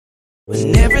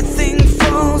When everything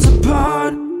falls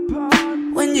apart,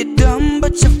 when you're dumb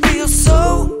but you feel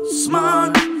so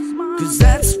smart, 'cause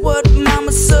that's what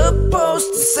mama's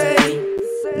supposed to say.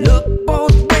 Look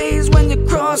both ways when you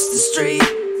cross the street.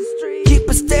 Keep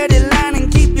a steady line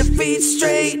and keep your feet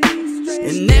straight,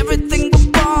 and everything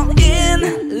will fall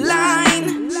in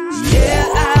line. Yeah,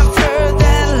 I've heard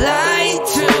that lie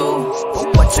too,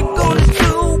 but what you gonna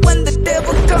do when the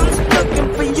devil comes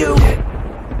looking for you?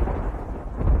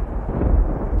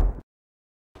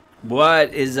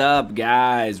 What is up,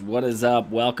 guys? What is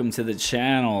up? Welcome to the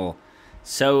channel.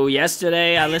 So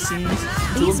yesterday I listened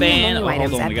to a band. Oh,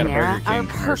 hold on, we got a Burger King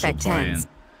commercial playing.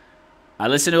 I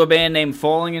listened to a band named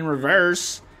Falling in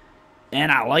Reverse,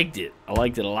 and I liked it. I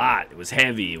liked it a lot. It was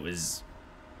heavy. It was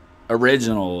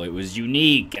original. It was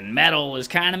unique, and metal is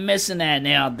kind of missing that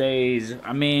nowadays.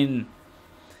 I mean,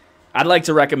 I'd like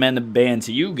to recommend the band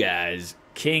to you guys,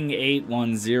 King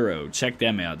 810. Check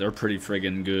them out. They're pretty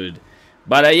friggin' good.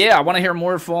 But yeah, I want to hear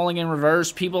more Falling in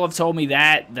Reverse. People have told me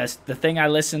that. That's the thing I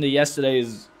listened to yesterday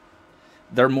is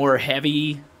they're more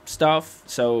heavy stuff.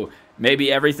 So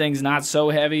maybe everything's not so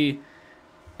heavy.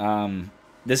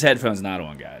 This headphone's not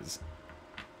on, guys.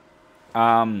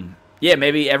 Yeah,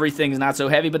 maybe everything's not so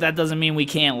heavy, but that doesn't mean we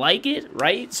can't like it,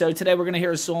 right? So today we're going to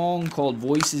hear a song called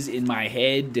Voices in My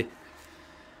Head.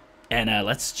 And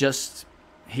let's just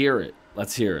hear it.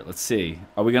 Let's hear it. Let's see.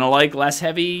 Are we going to like less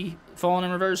heavy Falling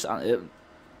in Reverse?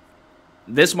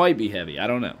 This might be heavy. I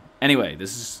don't know. Anyway,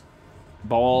 this is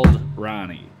Bald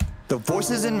Ronnie. The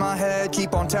voices in my head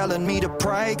keep on telling me to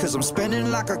pray, 'cause I'm spinning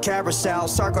like a carousel,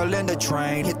 circling the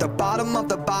train. Hit the bottom of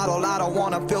the bottle, I don't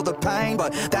wanna feel the pain,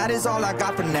 but that is all I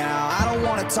got for now. I don't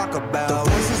wanna talk about the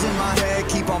voices in my head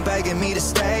keep on begging me to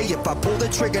stay. If I pull the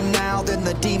trigger now, then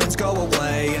the demons go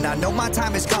away. And I know my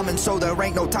time is coming, so there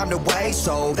ain't no time to waste.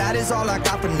 So that is all I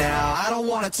got for now. I don't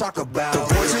wanna talk about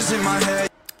the voices in my head.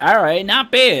 Alright,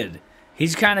 not bad.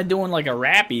 He's kind of doing like a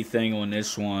rappy thing on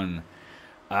this one.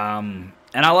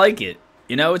 And I like it.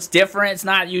 You know, it's different. It's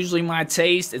not usually my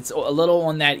taste. It's a little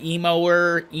on that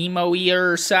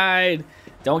emo-ier side.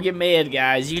 Don't get mad,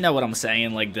 guys. You know what I'm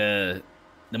saying. Like the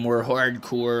more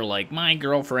hardcore, like my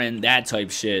girlfriend, that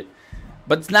type shit.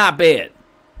 But it's not bad.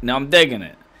 No, I'm digging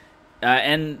it.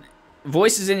 And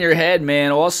voices in your head,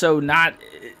 man, also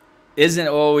isn't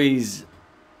always,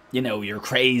 you know, you're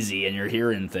crazy and you're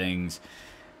hearing things.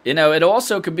 You know, it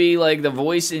also could be like the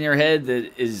voice in your head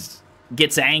that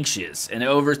gets anxious and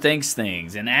overthinks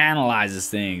things and analyzes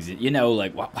things. You know,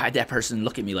 like, why'd that person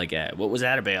look at me like that? What was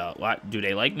that about? What, do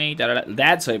they like me?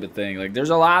 That type of thing. Like,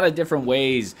 there's a lot of different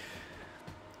ways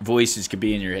voices could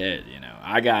be in your head, you know.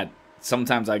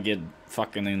 Sometimes I get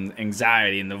fucking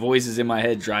anxiety and the voices in my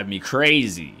head drive me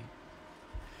crazy.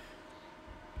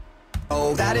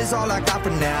 Oh, that is all I got for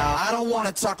now. I don't want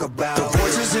to talk about the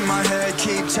voices in my head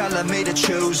keep telling me to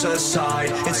choose a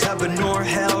side. It's heaven or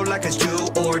hell, like it's do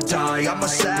or die. I'm a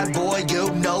sad boy, you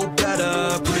know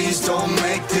better. Please don't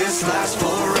make this last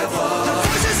forever. The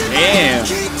voices in my head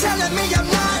keep telling me I'm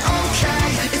not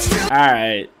okay.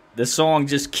 Alright, the song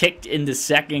just kicked into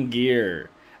second gear.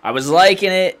 I was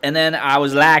liking it, and then I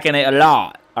was lacking it a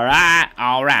lot.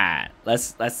 Alright.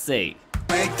 Let's see.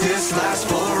 Make this last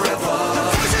forever.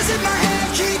 In my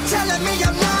head keep telling me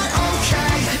I'm not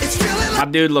okay. It's feeling like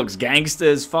my dude looks gangsta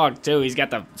as fuck too. He's got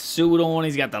the suit on,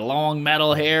 he's got the long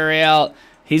metal hair out.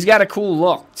 He's got a cool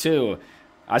look too.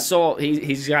 I saw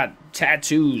he's got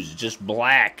tattoos, just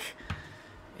black.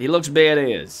 He looks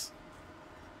badass.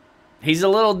 He's a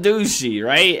little douchey,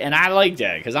 right? And I like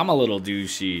that because I'm a little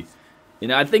douchey. You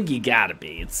know, I think you gotta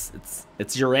be.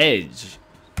 It's your edge.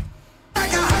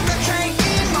 like a hurricane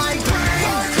in my brain.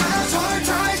 Clouds, hard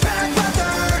times, bad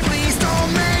weather. Please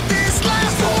don't make this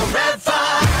last forever.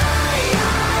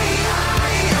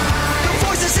 The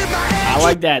voices in my head. I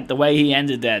like that, the way he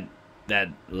ended that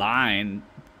line.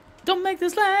 Don't make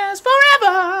this last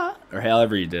forever. Or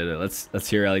however he did it. Let's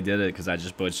hear how he did it, because I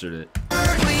just butchered it.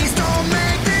 Please don't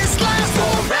make this last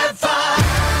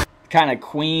forever. Kind of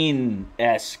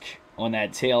Queen-esque on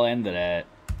that tail end of that.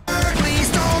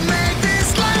 Please don't make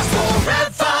this last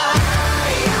forever.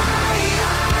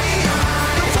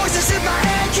 The voices in my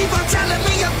head keep on telling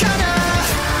me I'm gonna.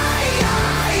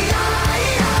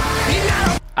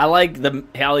 I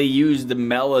like how he used the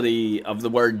melody of the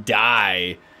word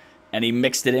die, and he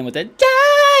mixed it in with that die.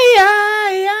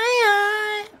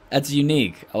 That's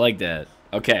unique. I like that.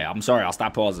 Okay, I'm sorry. I'll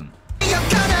stop pausing.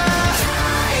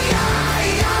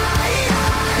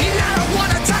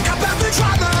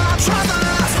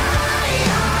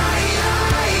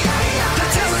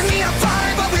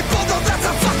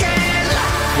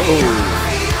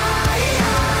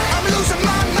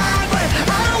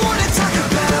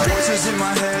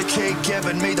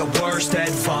 giving me the worst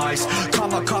advice.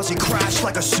 Kamikaze crash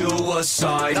like a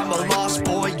suicide. I'm a lost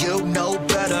boy, you know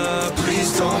better.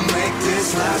 Please don't make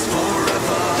this last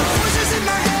forever. The voices in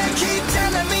my head keep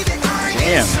telling me that I'm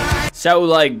inside. So,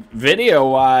 like,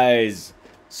 video-wise,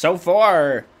 so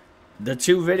far, the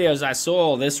two videos I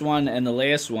saw, this one and the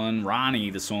last one, Ronnie,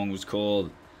 the song was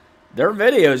called, their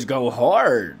videos go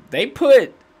hard. They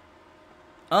put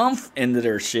oomph into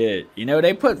their shit. You know,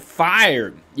 they put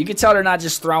fire. You can tell they're not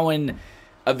just throwing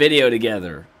a video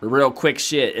together. Real quick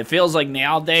shit. It feels like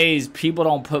nowadays, people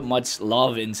don't put much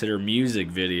love into their music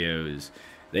videos.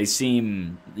 They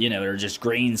seem, you know, they're just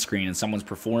green screen and someone's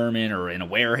performing or in a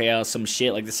warehouse, some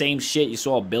shit. Like the same shit you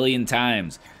saw a billion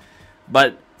times.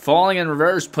 But Falling in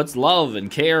Reverse puts love and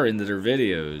care into their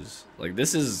videos. Like,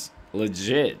 this is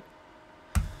legit.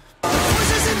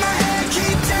 Voices in my head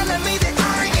keep telling me that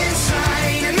I'm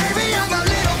insane. And maybe I'm a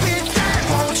little bit that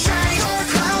won't change. Or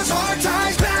clouds, hard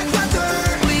times, bad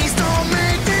weather. Please don't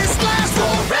make this last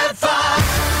forever.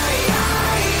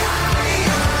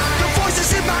 The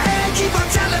voices in my head keep on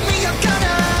telling me I'm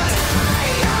gonna.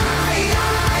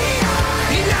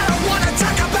 And I don't wanna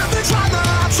talk about the trauma.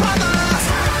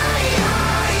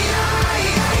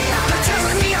 They're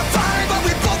telling me I'm fine, but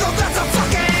we both know that's a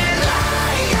fucking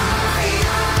lie.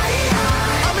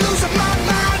 I'm losing my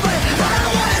mind, but I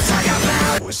don't wanna talk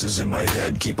about. Voices in my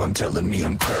head keep on telling me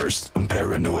I'm cursed. I'm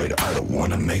paranoid, I don't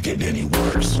wanna make it any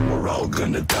worse. We're all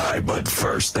gonna die, but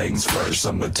first things first.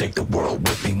 I'm gonna take the world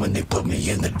with me when they put me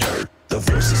in the dirt. The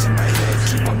voices in my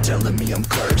head keep on telling me I'm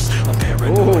cursed. I'm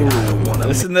paranoid, I don't wanna.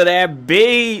 Listen to that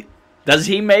beat. Does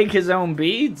he make his own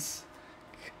beats?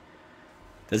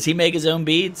 Does he make his own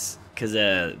beats? Because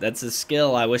that's a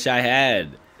skill I wish I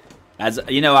had. As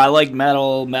you know, I like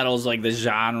metal. Metal's like the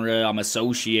genre I'm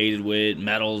associated with.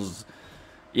 Metal's,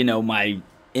 you know, my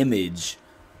image,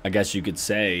 I guess you could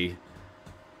say.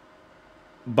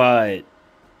 But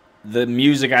the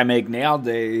music I make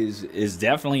nowadays is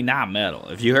definitely not metal.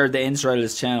 If you heard the intro to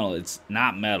this channel, it's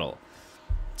not metal.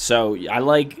 So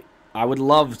I would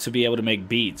love to be able to make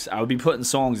beats. I would be putting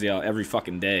songs out every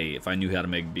fucking day if I knew how to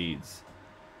make beats.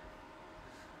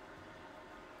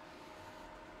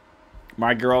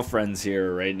 My girlfriend's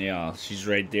here right now. She's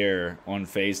right there on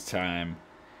FaceTime.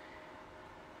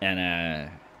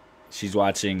 And she's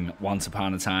watching Once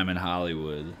Upon a Time in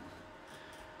Hollywood.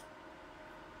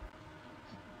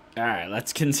 Alright,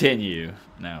 let's continue.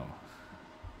 No.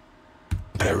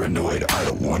 Paranoid, I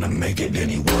don't wanna make it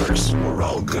any worse. We're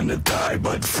all gonna die,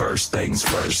 but first things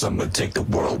first. I'm gonna take the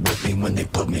world with me when they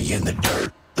put me in the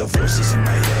dirt. The voices in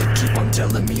my head keep on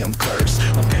telling me I'm cursed.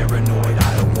 I'm paranoid,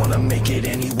 I don't wanna make it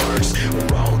any worse.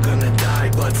 We're all gonna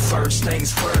die, but first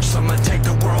things first. I'm gonna take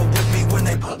the world with me when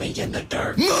they put me in the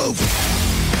dirt. Move!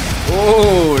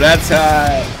 Oh, that's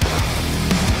hot.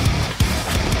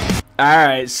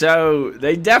 Alright, so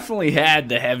they definitely had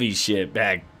the heavy shit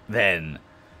back then.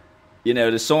 You know,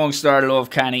 the song started off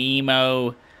kind of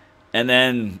emo, and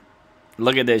then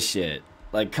look at this shit.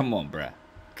 Like, come on, bruh.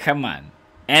 Come on.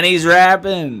 And he's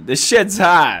rapping. This shit's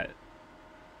hot.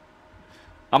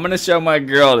 I'm going to show my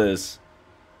girl this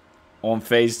on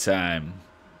FaceTime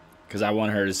because I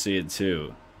want her to see it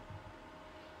too.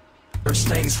 First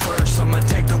things first, I'm gonna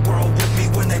take the world with me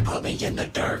when they put me in the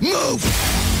dirt. Move!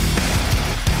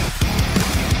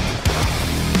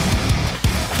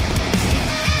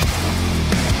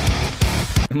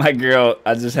 My girl,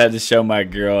 I just had to show my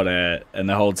girl that, and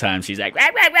the whole time she's like,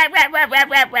 rap, rap, rap, rap, rap, rap,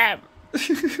 rap, rap.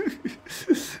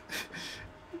 She's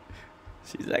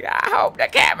like, I hope the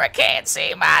camera can't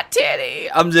see my titty.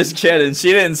 I'm just kidding.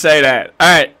 She didn't say that. All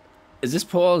right. Is this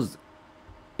paused?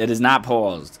 It is not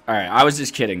paused. All right. I was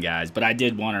just kidding, guys, but I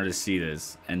did want her to see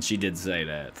this, and she did say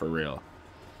that for real.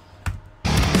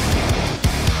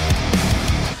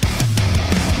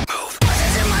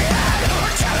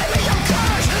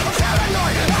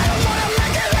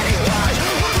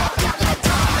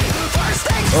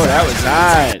 Oh, that was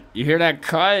hot. You hear that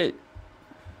cut?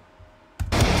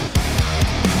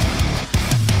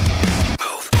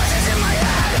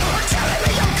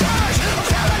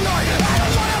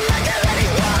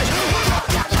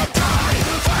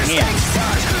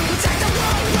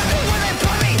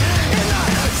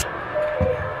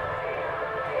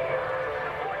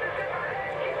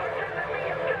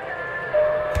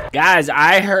 Guys,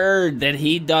 I heard that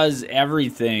he does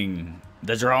everything.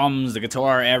 The drums, the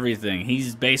guitar, everything.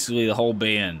 He's basically the whole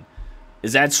band.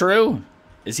 Is that true?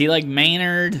 Is he like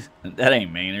Maynard? That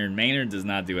ain't Maynard. Maynard does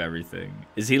not do everything.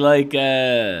 Is he like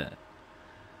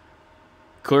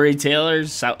Corey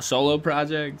Taylor's solo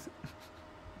project?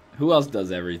 Who else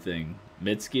does everything?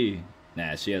 Mitski?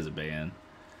 Nah, she has a band.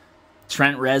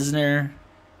 Trent Reznor?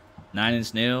 9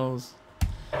 Inch Nails.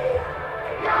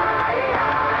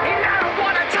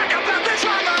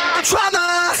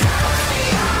 Trauma.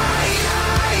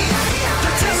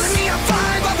 They're telling me I'm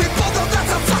fine, but we both know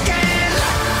that's a fucking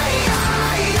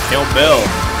lie. Kill Bill.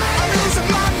 I'm losing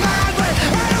my mind, but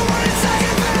I don't wanna say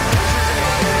it back.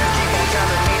 Keep on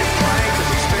telling me to play,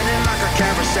 'cause I'm spinning like a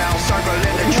carousel, circling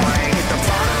the train. Hit the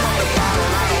bottom of the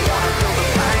bottle, I don't wanna feel the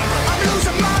pain. I'm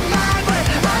losing my mind, but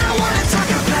I don't wanna talk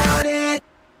about it.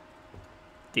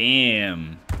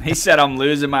 Damn. He said I'm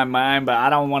losing my mind, but I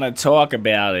don't want to talk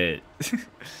about it.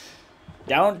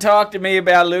 Don't talk to me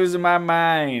about losing my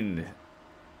mind.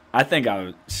 I feel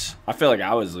like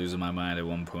I was losing my mind at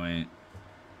one point.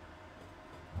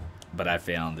 But I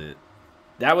found it.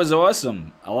 That was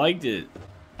awesome. I liked it.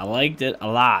 I liked it a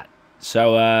lot.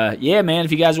 So, yeah, man,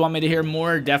 if you guys want me to hear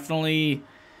more, definitely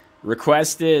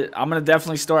request it. I'm going to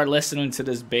definitely start listening to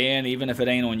this band, even if it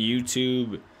ain't on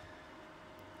YouTube.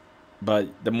 But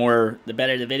the better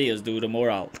the videos do, the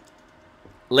more I'll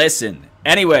listen.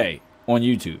 Anyway, on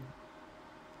YouTube.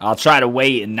 I'll try to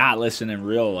wait and not listen in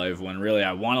real life when really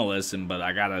I want to listen, but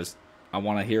I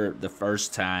want to hear it the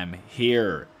first time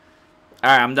here. All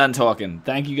right, I'm done talking.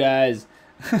 Thank you guys.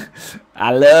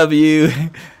 I love you.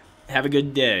 Have a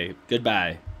good day.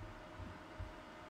 Goodbye.